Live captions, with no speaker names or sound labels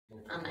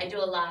I do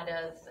a lot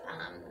of,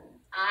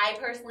 I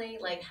personally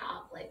like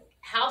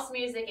house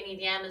music, and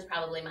EDM is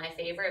probably my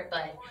favorite,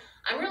 but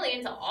I'm really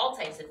into all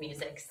types of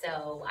music.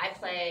 So I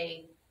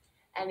play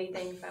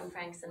anything from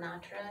Frank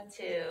Sinatra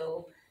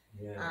to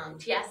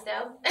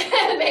Tiesto,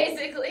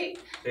 basically.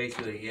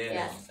 Basically, yeah.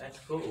 Yes. That's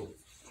cool.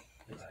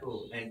 That's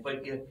cool. And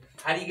but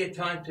how do you get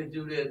time to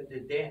do the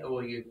dance?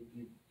 Or you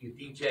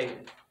DJ?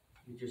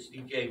 You just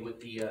DJ with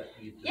the.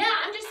 Yeah,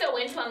 I'm just so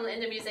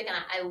into music, and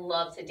I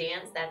love to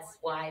dance. That's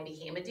why I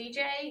became a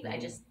DJ. I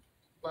just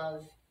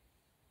love.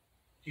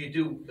 Do you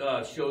do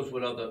shows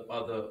with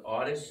other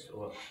artists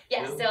or?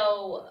 Yeah.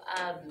 So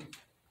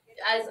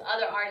as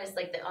other artists,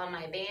 like on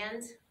my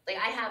band, like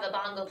I have a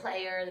bongo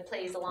player that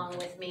plays along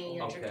with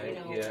me. Okay.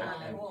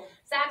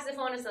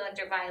 Saxophonist,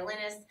 electric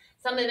violinist.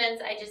 Some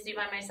events I just do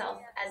by myself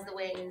as the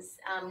wings.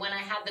 When I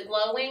have the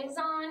glow wings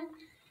on,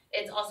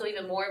 it's also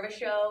even more of a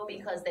show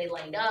because they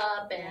light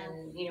up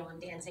and I'm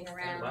dancing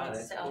around. Wow,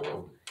 that's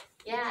cool.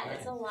 Yeah,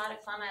 it's a lot of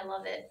fun. I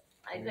love it.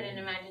 I couldn't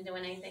imagine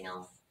doing anything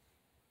else.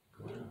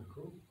 Wow,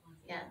 cool.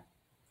 Yeah.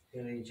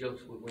 Any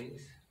jokes with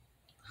wings?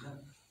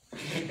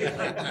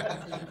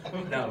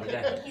 No,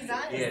 He's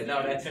honest. Yeah,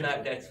 no, that's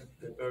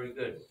very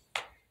good.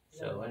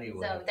 So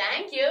anyway. So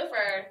thank you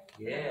for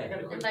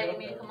inviting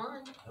me to come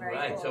on. All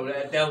right, cool. So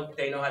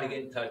they know how to get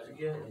in touch with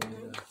you.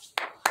 And,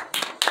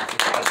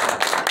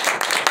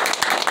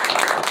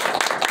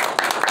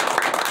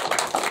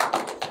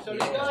 so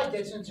this guy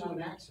gets into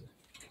an accident,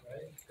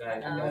 right?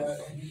 And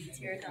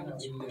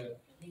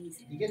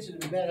he gets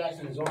into a bad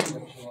accident, his arm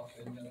rips off,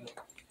 and the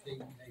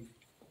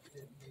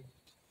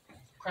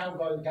crowd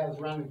guard goes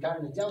around, the guy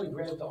in the deli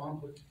grabs the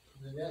arm, put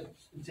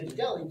into the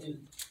deli to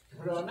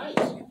put it on ice.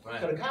 Right.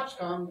 So the cops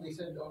come, they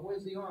said, "Oh,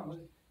 where's the arm?"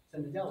 It's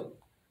in the deli.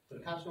 So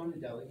the cops go in the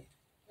deli,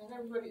 and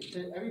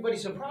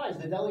everybody's surprised.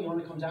 The deli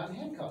owner comes out in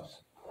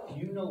handcuffs. Do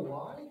you know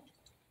why?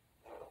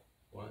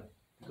 Why?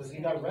 Because he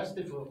got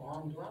arrested for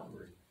armed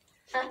robbery.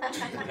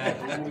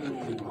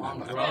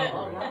 Armed robbery.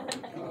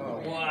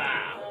 Oh,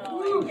 wow.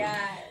 Oh my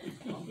God.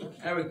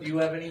 Eric, do you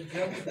have any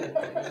jokes?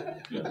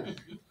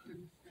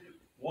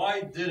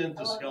 Why didn't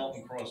the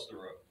skeleton cross the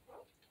road?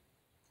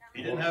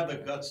 He didn't have the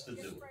guts to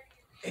do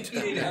it. He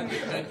didn't have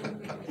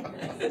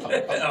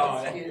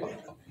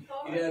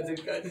the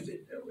guts to do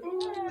it.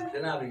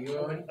 Donato, you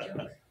have any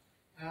jokes?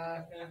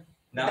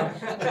 No?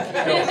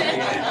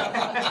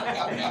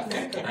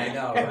 I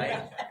know,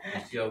 right?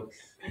 Jokes.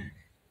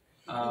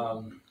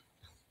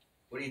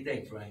 What do you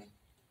think, Frank?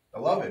 I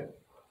love it.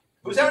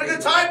 Who's having a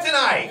good time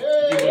tonight?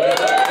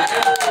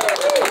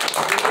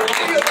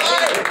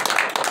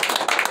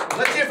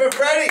 Let's hear for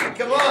Freddie.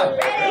 Come on.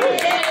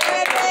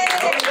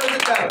 Hope he does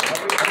it better.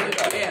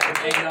 Yeah,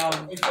 Hey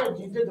Fred,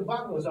 you did the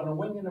bongos on a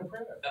wing and a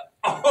prayer.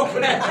 Oh,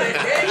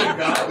 there you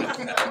go.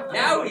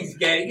 Now he's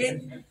getting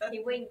it. He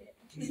winged it.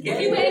 He's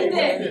He winged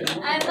it.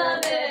 I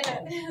love it.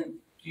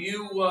 Do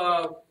you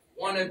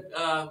want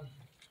to?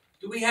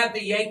 Do we have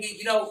the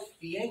Yankees?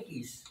 The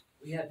Yankees.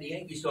 We have the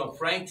Yankees song.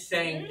 Frank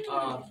sang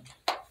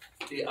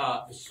the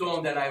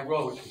song that I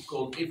wrote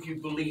called "If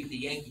You Believe," the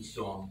Yankee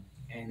song,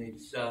 and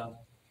it's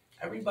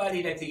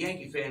everybody that's a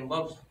Yankee fan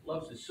loves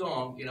the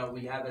song. We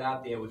have it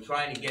out there. We're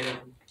trying to get it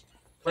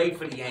played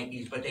for the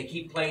Yankees, but they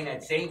keep playing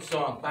that same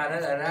song,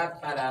 that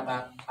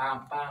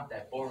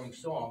boring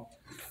song.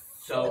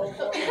 So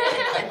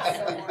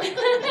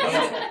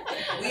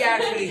we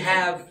actually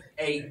have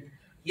a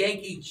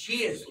Yankee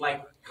cheers,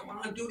 like, come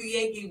on, do the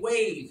Yankee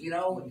wave,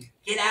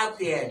 get out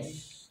there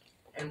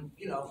and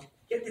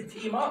get the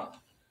team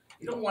up.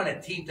 You don't want a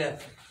team to,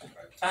 it's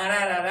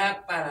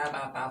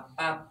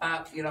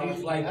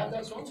like,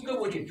 it's good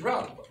when you're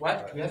drunk.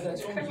 What? You have that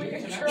song?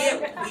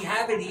 Yeah, we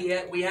have it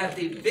here. We have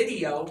the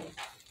video.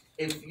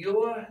 If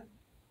your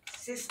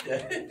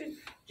sister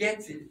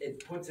gets it,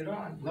 it puts it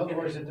on. In other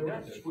words,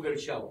 we're going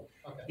to show it.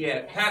 Okay.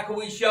 Yeah, how can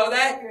we show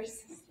that?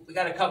 We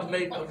got a couple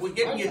minutes. We're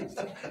giving you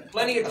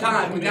plenty of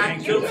time. We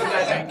got two.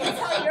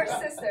 Tell your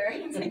sister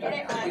to get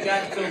it on. We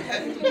got two.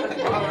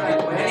 All right.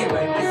 Well,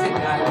 anyway, listen,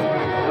 guys.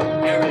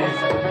 There it is.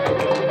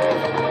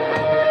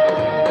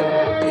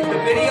 Is the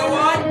video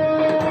on?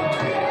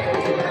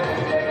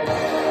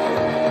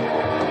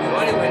 So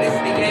anyway, this is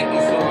the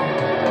Yankee song.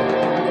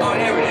 Oh,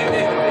 there it is. There's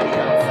the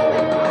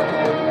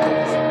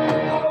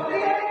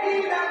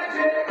video.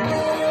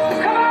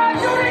 Come on,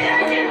 do the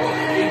Yankees!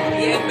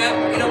 The Yankees,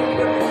 we're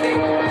going to sing.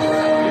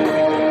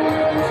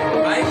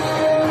 Right?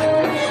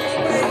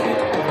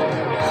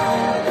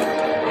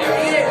 There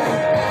he is.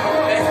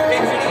 Best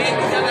pitcher the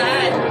Yankees ever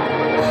had.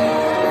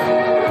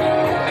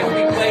 As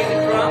we play the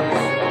drums.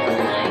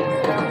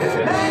 There's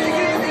magic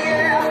in the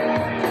air,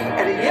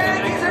 and the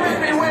Yankees are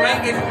everywhere.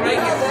 Frank is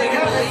singing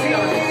the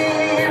lead.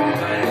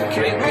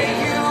 Can make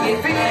you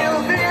feel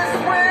this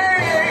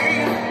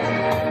way.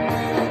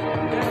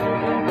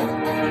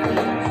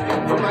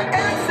 From my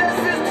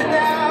ancestors to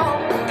now,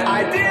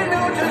 I didn't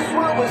know just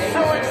what was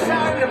so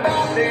exciting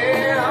about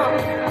them.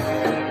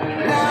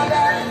 Now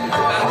that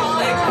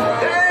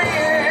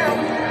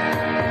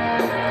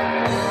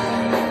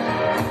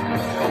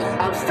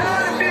I'm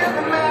starting to feel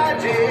the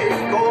magic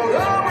all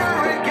over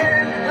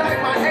again, like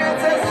my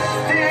ancestors.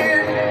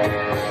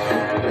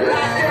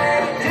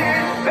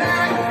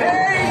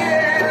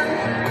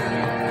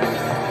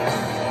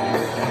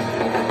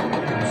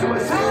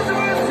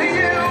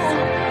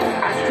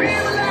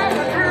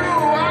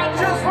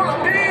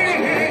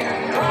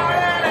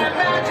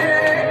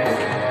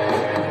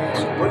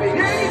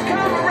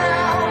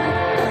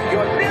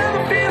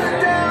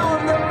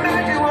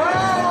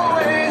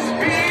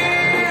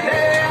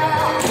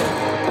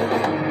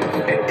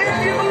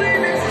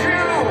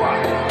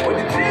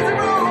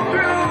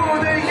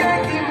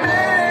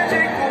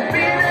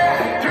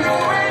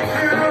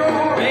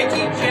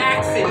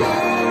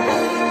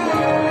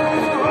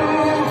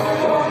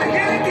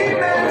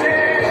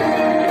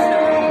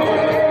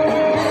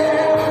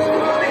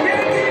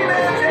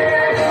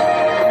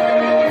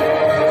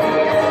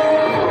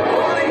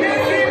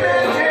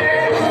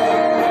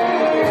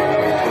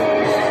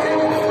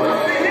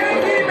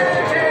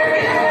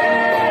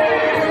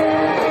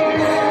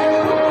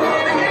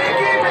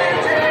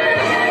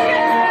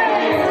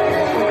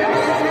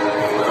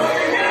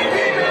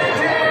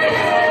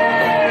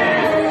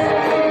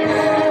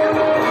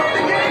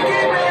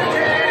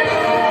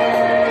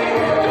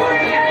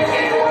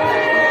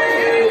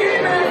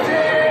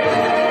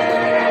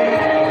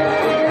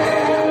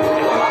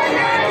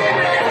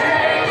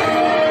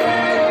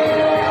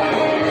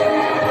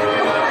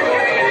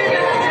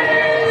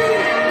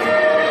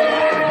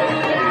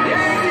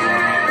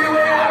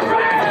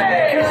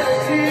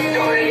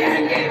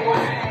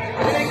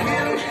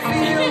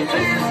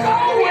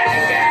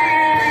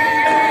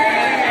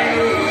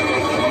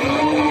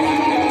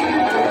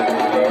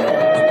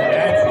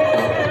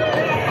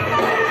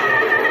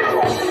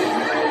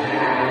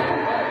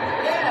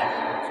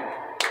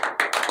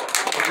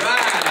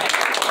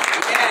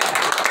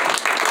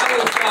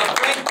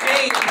 Frank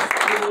James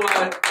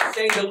who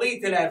sang the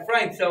lead to that.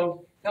 Frank,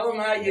 so tell him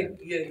how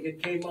you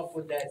came up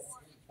with that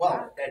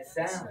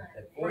sound,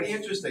 that voice. Pretty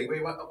interesting.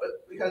 Wait,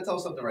 we gotta tell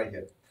something right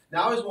here.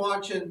 Now I was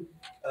watching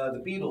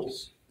the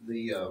Beatles,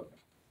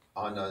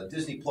 on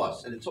Disney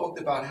Plus, and it talked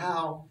about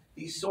how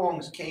these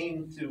songs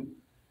came to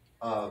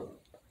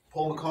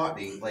Paul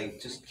McCartney,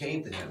 like just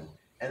came to him.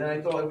 And then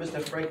I thought of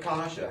Mr. Frank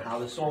Coscia, how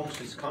the songs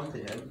just come to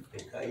him,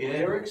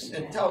 lyrics,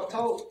 and tell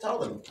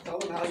them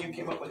how you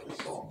came up with this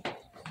song.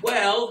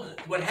 Well,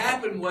 what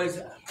happened was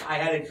I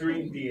had a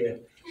dream, dear.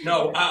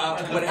 No,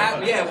 what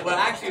happened? Yeah, well,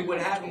 actually, what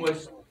happened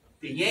was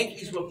the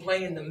Yankees were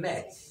playing the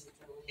Mets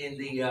in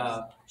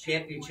the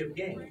championship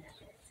game,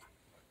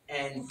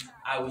 and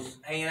I was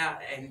hanging out.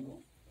 And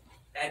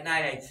that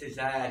night, I said,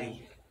 I had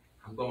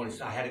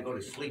to go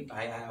to sleep.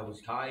 I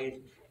was tired.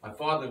 My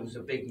father was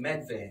a big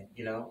Met fan,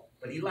 you know,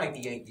 but he liked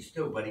the Yankees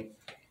too. But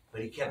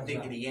he kept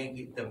thinking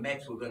the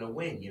Mets were gonna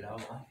win, you know.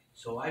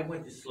 So I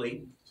went to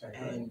sleep,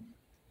 and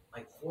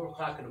like 4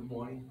 o'clock in the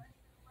morning,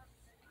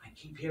 I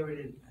keep hearing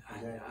it.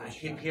 I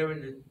keep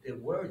hearing the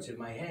words in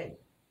my head.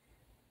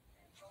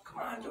 Come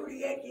on, do the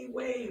Yankee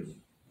wave,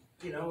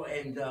 you know,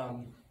 and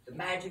the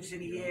Magic's in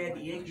the air, the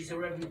Yankees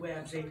are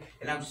everywhere.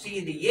 I'm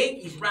seeing the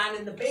Yankees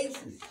rounding the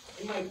bases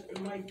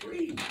in my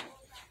dream,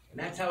 and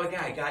that's how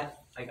I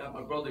got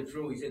my brother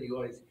Drew. He's in the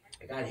audience.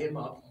 I got him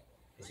up.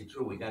 I said,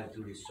 Drew, we got to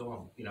do this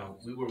song. You know,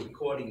 we were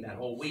recording that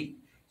whole week,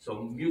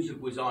 so music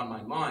was on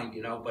my mind,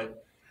 you know,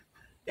 but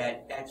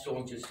that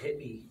song just hit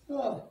me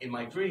in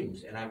my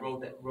dreams, and I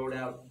wrote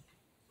out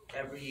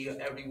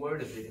every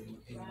word of it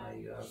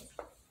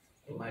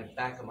in my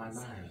back of my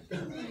mind.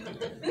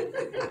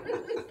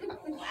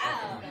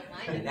 Wow.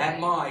 And that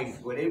mind,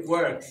 when it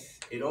works,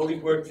 it only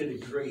works in a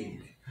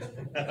dream.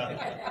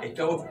 It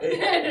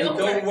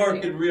don't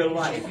work in real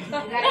life.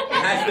 It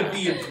has to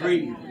be a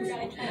dream.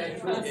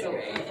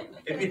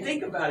 If you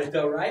think about it,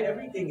 though, right?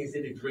 Everything is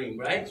in a dream,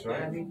 right? That's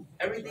right. I mean,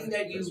 everything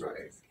that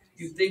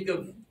you think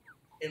of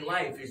in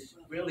life is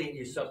really in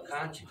your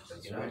subconscious.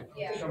 You know?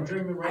 Yeah. So I'm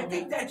dreaming I right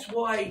think that's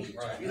why,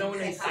 you know, when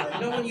they say,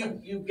 you know,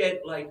 when you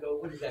get like,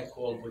 what is that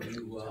called? When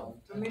you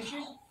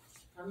intuition?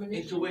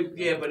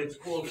 Yeah, but it's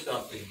called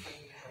something.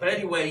 But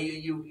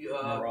anyway,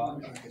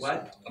 Mirage.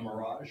 What? A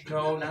mirage?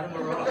 No, not a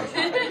mirage.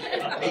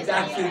 It's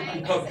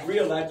actually becomes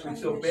real. That's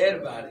what's so bad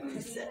about it.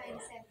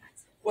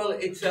 Well,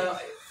 it's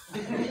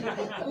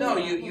no,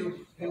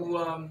 you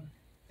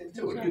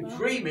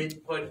dream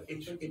it, but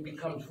it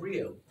becomes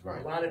real.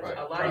 Right, A lot of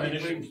Right.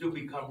 your dreams do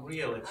become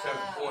real at certain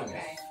points.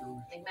 Okay.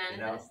 Like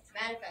manifest.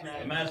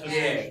 Manifest.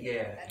 Manifestation.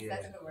 Yeah.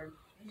 That's a good word.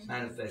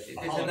 Manifest.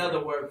 There's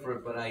another word for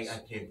it, but I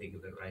can't think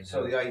of it right now.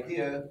 So the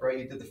idea, right?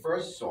 You did the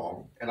first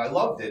song, and I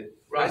loved it.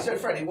 Right. I said,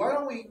 Freddie, why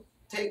don't we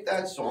take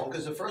that song,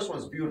 because the first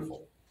one's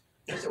beautiful.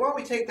 I said, why don't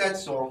we take that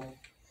song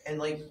and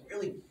like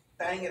really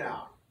bang it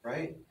out,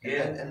 right?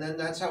 Yeah. And then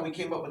that's how we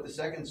came up with the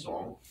second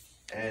song.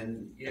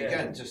 And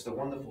again, just a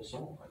wonderful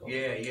song. I love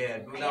it. Yeah.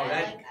 No,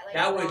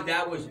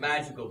 that was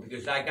magical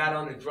because I got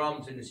on the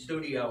drums in the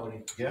studio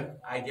and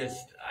I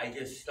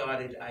just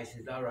started. I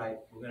said, all right,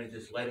 we're gonna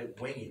just let it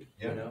wing it,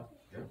 you know.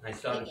 Yeah. I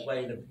started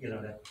playing the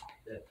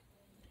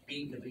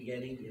beat in the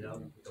beginning, you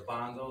know, the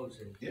bongos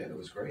and It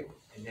was great.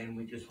 and then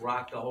we just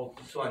rocked the whole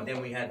song.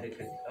 Then we had the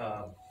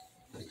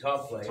guitar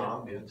player,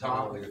 Tom,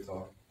 Tom. the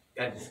guitar.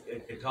 Got this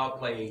guitar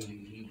player.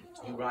 He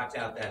rocked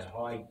out that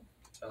high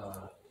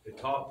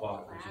guitar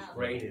part, which is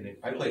great. And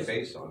I play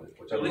bass on it.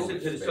 Which I listen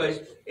wrote to the bass.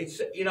 so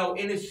it's you know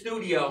in the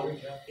studio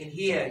in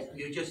here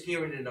you're just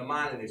hearing it in the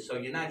monitor, so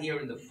you're not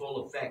hearing the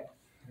full effect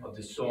of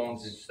the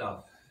songs and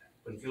stuff.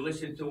 But if you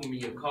listen to them in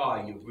your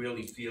car, you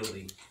really feel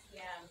the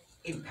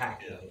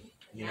impact of it.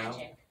 You know,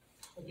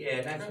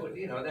 Magic.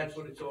 that's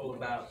what it's all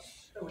about.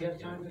 So we have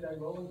time for that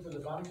rolling for the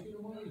bottom feeder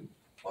movie?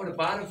 Oh, the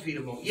bottom feeder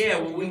movie. Yeah,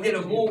 well, we did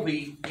a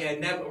movie. Yeah,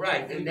 never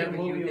right. We And did a never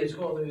movie, you it was did.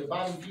 called The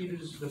Bottom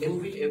Feeders, the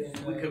movie.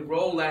 If we could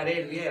roll that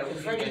in, yeah, we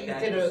could Freddie get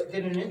that.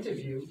 did an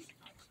interview,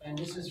 and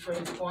this is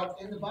Freddie's part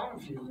in the bottom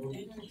feeder movie.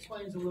 It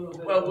explains a little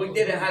bit. Well, we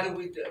did it. How did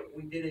we do?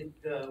 We did it.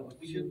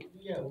 We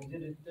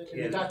did it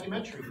in the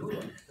documentary,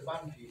 The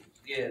Bottom Feeders.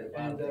 Yeah, the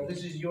bottom And feeder.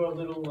 this is your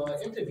little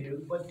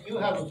interview, but you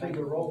have a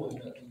bigger role in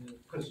the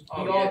because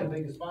Oh, we are yeah. the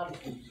biggest bottom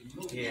feeders in the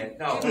movie. Yeah,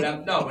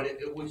 but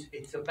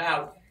it's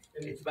about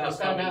It's about the Staten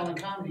something-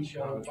 Island comedy show,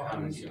 behind the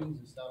Comedy scenes show.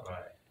 and stuff.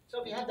 right.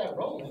 So if you had that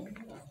rolling,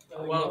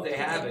 Well, if they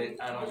have it,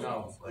 I don't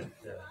know, but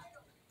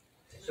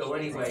so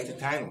What's anyway, the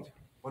title?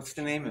 What's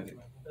the name of it?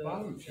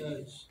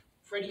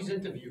 Freddie's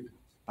interview.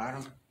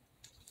 Bottom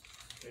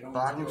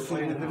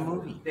feed of the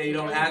movie. they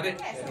don't have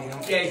it.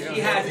 Yeah, she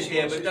has it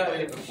there, but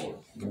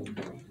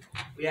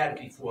we had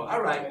it before.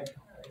 All right.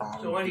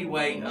 So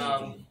anyway,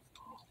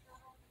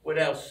 what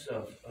else,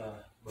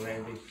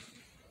 Miranda?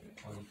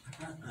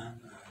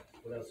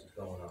 What else is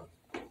going on?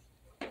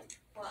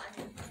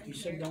 You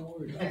said don't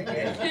worry.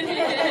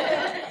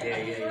 Yeah.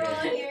 We're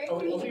all here.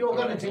 Are we all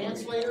gonna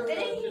dance later?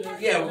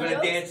 Yeah, we're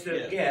gonna dance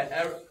to,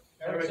 Eric,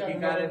 Eric's you having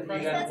got another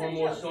it, you got one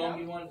more song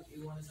you want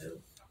to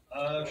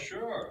do?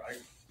 Sure.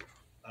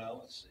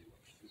 Let's see.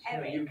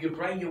 you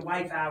bring your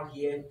wife out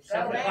here,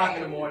 7 o'clock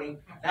in the morning,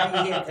 now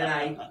you're here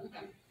tonight.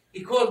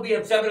 He calls me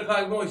up 7 o'clock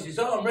in the morning, he says,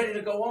 oh, I'm ready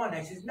to go on.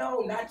 I says,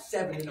 no, not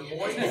 7 in the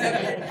morning, 7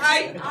 at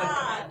night.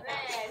 Ah,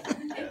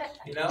 man.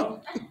 You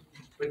know?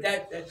 But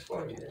that's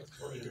funny, that's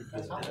funny.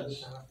 That's how it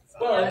is.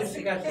 Well, at least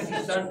you got to see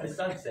the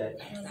sunset,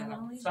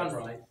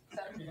 sunrise.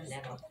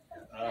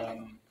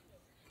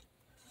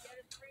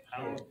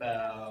 How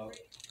about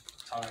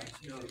times?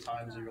 You know the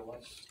times of your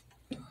life?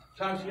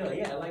 Tom Sheila,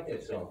 yeah, I like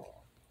that song.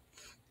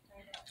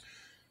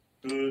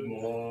 Good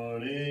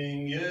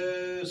morning,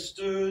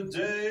 yesterday.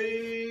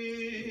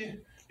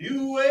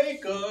 You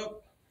wake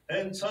up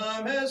and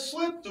time has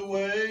slipped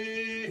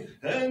away,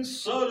 and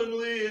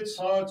suddenly it's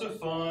hard to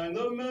find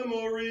the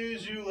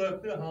memories you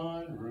left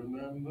behind.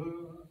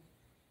 Remember,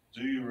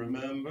 do you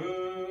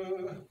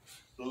remember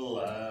the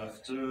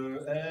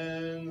laughter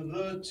and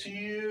the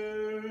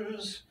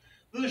tears,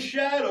 the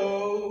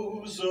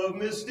shadows of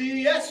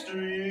misty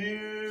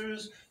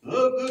yesteryears,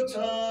 the good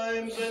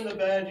times and the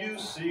bad you've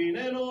seen,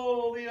 and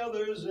all the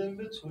others in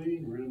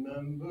between?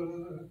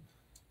 Remember,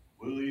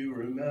 will you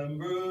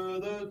remember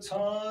the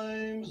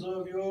times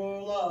of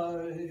your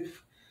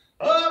life,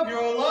 of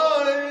your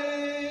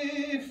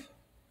life?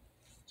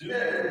 Wow,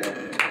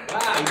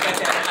 you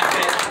got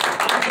that.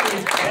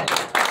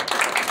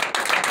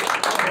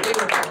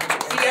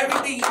 See,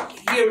 everything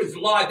here is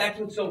live. That's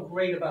what's so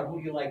great about Who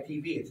You Like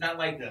TV. It's not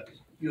like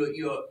you're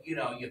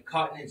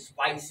cutting and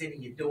spicing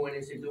and you're doing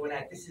this and doing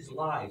that. This is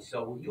live.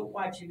 So when you're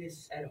watching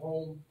this at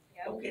home,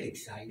 don't get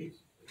excited.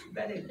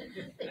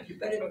 You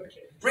better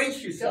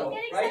brace yourself,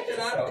 right,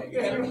 Donato? You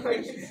better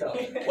brace yourself.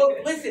 Well,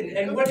 listen,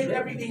 and what is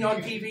everything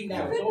on TV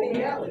now? It's all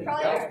reality.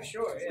 Yeah, for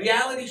sure. Yeah.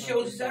 Reality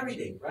shows is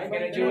everything, right? We're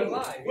gonna do it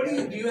live. What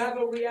do you have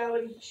a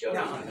reality show?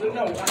 No. How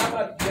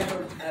about, do you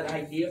have an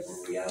idea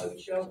for a reality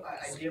show?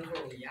 Idea for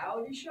a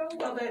reality show?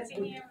 Well, that's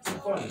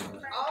fun.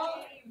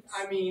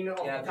 I mean, off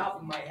the top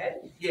of my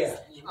head. Yeah.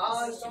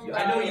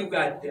 I know you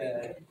got.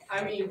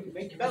 I mean,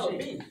 Bella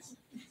Beans.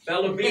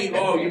 Bella Bean.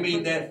 Oh, you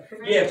mean that?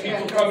 Yeah,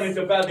 people coming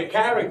into the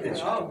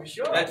characters. Oh, for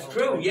sure. That's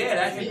true. Yeah,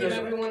 that's Meet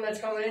everyone that's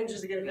coming in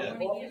just to get a cup of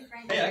coffee.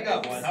 Hey, I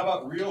got one. How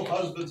about Real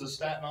Husbands of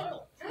Staten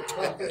Island?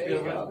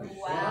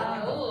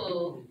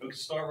 Wow. We can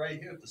start right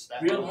here at the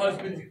Staten Real Island.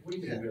 husbands. What do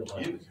you mean, real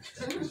husbands?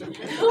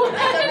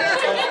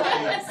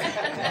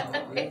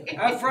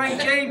 Have Frank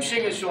James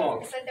sing a song.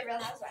 It's like the Real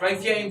Housewives.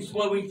 Frank James.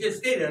 Well, we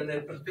just did on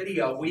the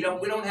video. We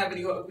don't have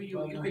any. You could do an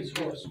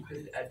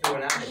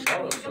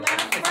acapella.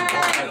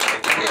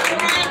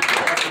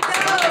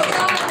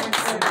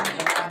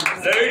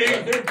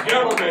 Ladies and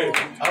gentlemen.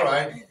 All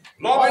right.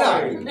 Why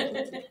not?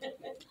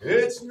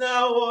 It's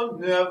now or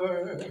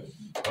never.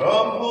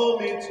 Come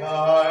hold me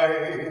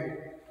tight.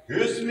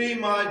 Kiss me,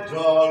 my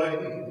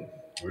darling.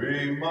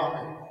 Be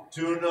mine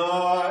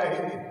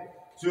tonight.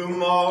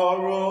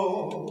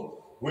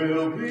 Tomorrow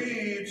will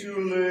be too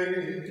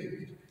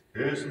late.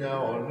 It's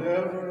now or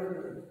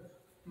never.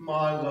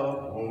 My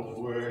love won't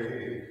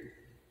wait.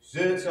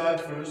 Since I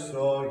first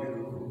saw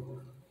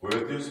you,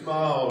 with your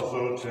smile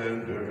so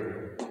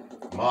tender,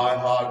 my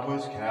heart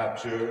was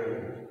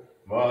captured,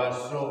 my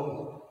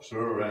soul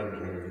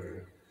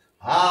surrendered.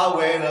 I'll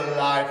wait a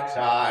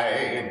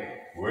lifetime,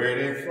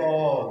 waiting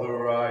for the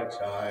right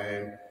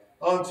time.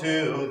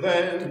 Until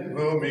then,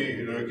 we'll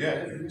meet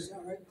again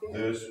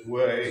this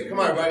way. Come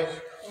on, everybody.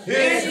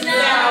 It's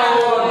now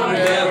or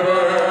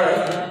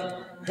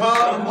never.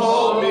 Come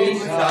hold me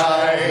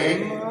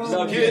tight.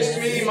 Kiss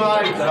me,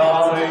 my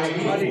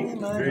darling.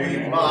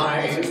 Be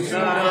mine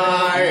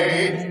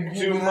tonight.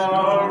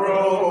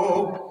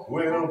 Tomorrow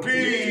will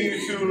be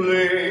too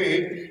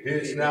late.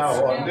 It's now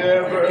or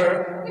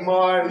never.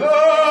 My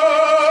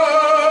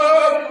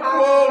love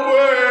won't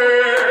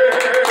wait.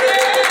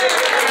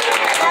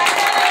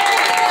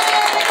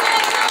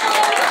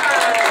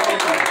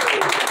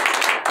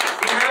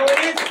 See how it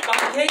is?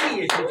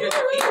 Spontaneous. You just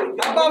keep it going.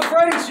 How about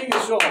Freddie sing a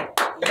song?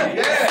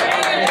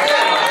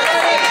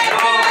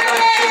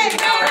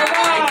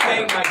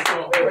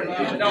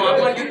 No, I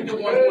want you to do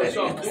one more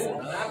song.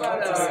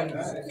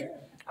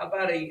 How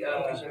about a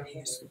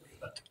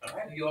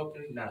New York,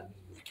 not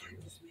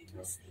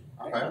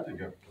All right, I'll do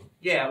it.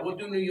 yeah, we'll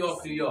do New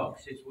York,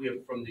 since we're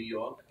from New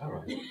York. All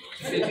right.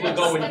 Since we're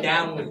going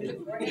down with it.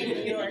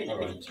 All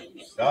right.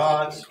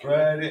 Start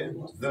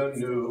spreading the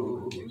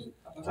news.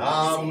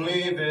 I'm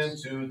leaving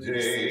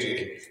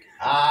today.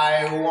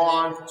 I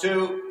want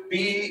to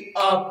be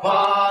a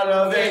part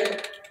of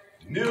it.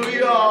 New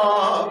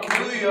York,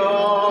 New York.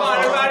 Come on,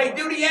 everybody,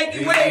 do the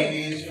Yankee way.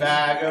 These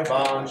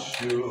vagabond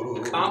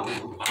shoes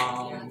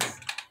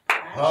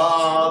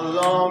are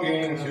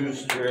longing to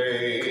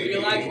stray. What do you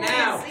like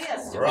now?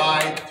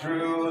 Right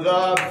through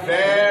the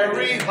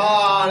very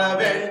heart of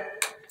it,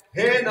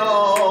 in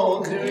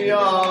old New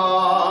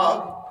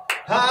York.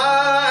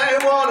 I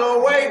want to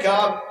wake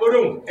up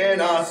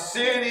in a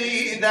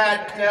city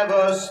that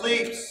never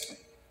sleeps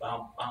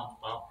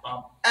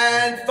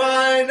and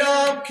find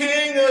I'm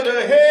king of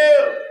the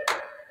hill,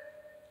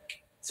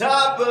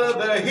 top of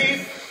the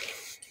heap.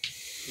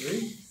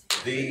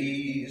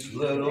 These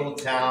little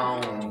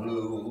town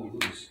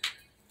blues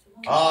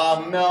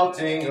are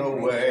melting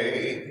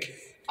away.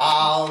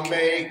 I'll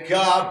make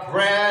a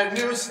brand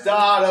new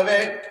start of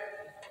it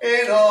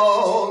in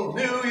old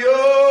New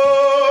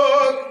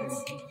York.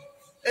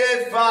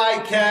 If I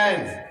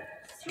can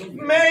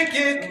make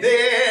it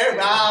there,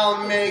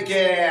 I'll make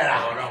it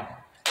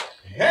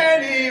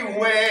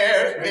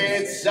anywhere.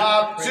 It's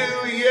up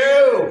to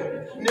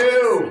you,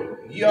 New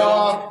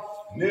York,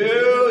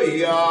 New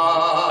York.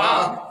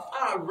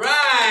 All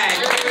right.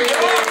 New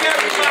York,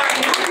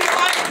 everybody. Who do you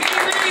like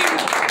TV?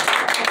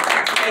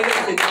 Hey,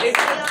 listen,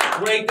 it's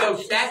great though.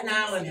 Staten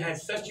Island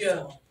has such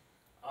a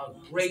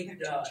great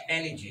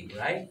energy,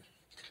 right?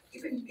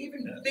 Even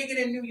bigger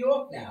than New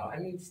York now. I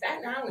mean,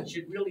 Staten Island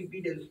should really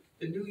be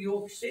the New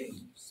York City.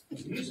 We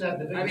used to have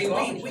the I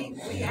biggest mean,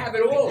 we have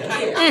it all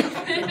here.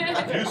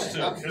 Used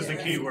to is the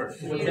key word.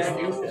 What's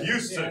that?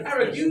 Used to.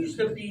 Eric, you used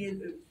to be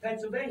in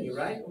Pennsylvania,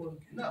 right? Or,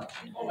 No.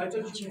 oh, I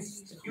thought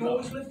you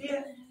always lived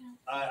here?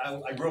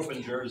 I grew up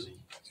in Jersey.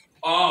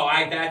 Oh,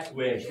 that's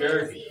where,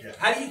 Jersey. Yeah.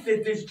 How do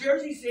you, does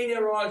Jersey say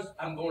there are,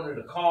 I'm going to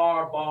the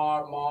car,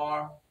 bar,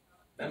 mar?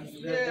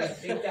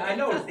 I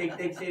know they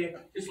say it,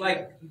 just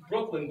like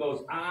Brooklyn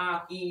goes,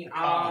 you know,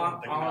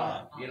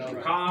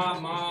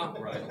 car, ma,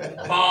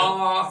 Right.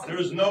 bar.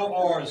 There's no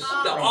R's.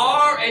 The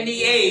R and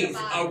the A's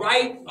are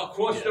right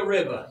across the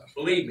river,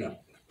 believe me.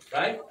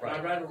 Right? Am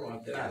I right or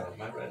wrong? Am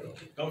I right or wrong?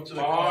 Go to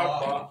the Bar,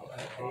 car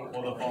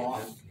or the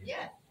bar.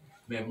 Yeah.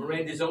 Man,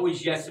 Miranda's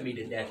always yesing me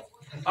to death.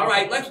 All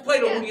right, let's play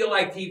the Who Do You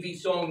Like TV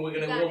song. We're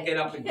going to all get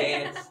up and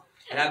dance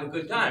and have a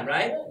good time,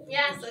 right?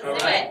 Yes, let's All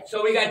do right. it.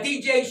 So we got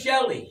DJ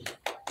Shelley,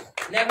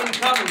 Nevin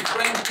Cummings,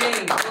 Frank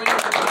James,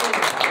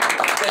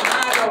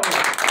 Donato,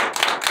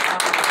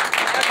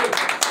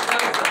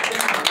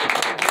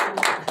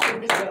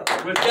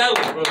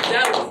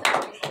 Roselli,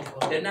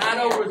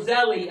 Donato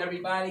Roselli,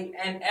 everybody,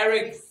 and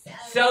Eric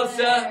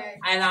Seltzer.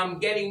 And I'm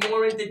getting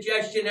more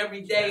indigestion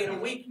every day in a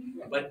week.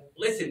 But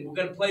listen, we're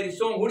going to play the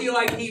song, Who Do You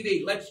Like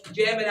TV? Let's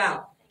jam it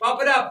out.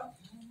 Pump it up.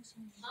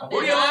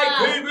 Who do you like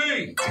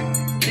TV?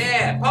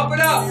 Yeah, pump it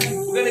up.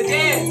 We're going to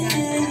dance.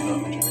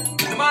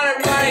 Come on,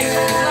 everybody.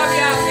 Love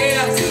you out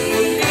there. We'll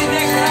see you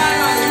next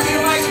time on Who Do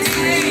You Like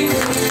TV?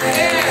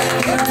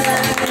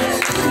 Yeah.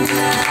 Who do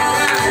you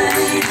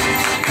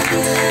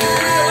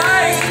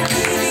like?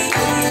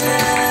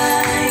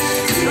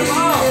 Come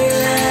on.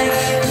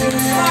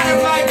 Come on,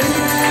 everybody.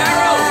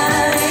 Carol.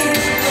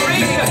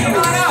 Teresa, come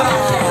on up.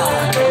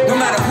 No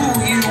matter who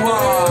you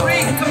are,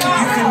 Teresa, come on.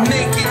 you can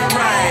make it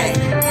right.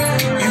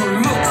 You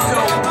look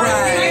so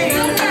bright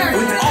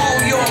with all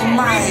your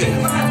might.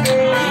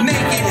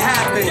 Make it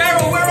happen.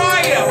 Carol, where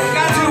are you?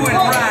 Do it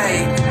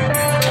right.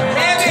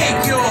 Take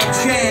your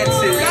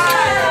chances.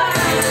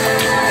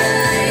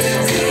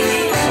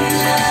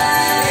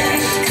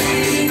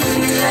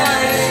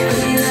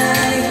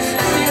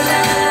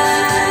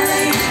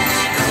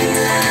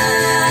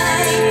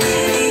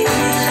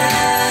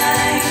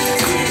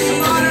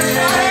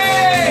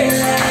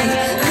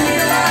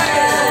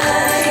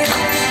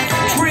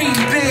 Dream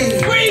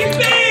big. Dream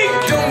big.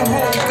 Don't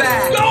hold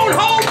back. Don't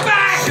hold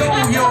back. Show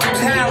your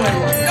talent.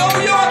 Know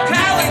your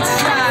talent.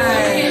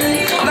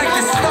 Shine like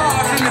the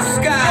stars in the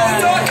sky.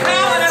 Know your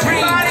talent,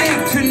 Dream everybody. big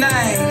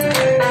tonight.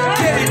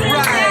 Get it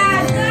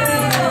right.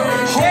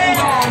 Hold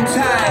on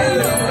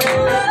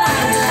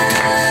tight.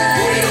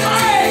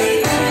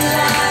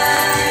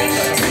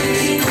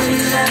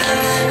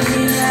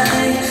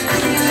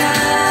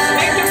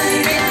 Make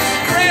it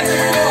grab the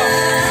floor.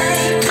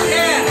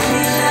 Yeah.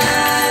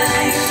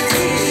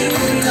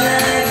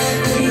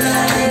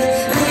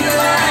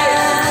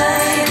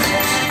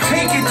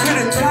 Take it to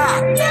the top.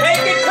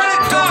 Take it to the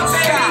top, Don't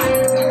baby. stop.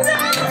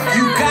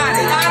 You got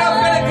it. I'm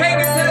gonna take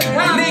it to the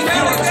top. Make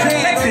Carol, your gonna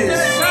take it to the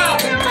chances. top.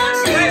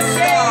 Be a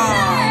star.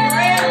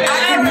 I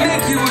can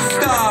make you a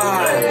star.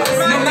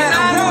 No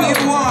matter who you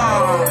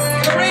are.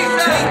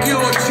 Take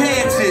your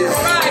chances.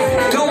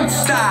 Don't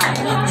stop.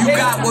 You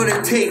got what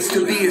it takes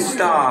to be a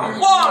star.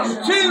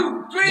 1,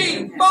 2,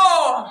 3,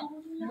 4.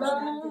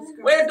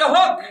 Where's the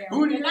hook?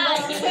 Who do you like?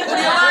 Who do you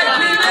like?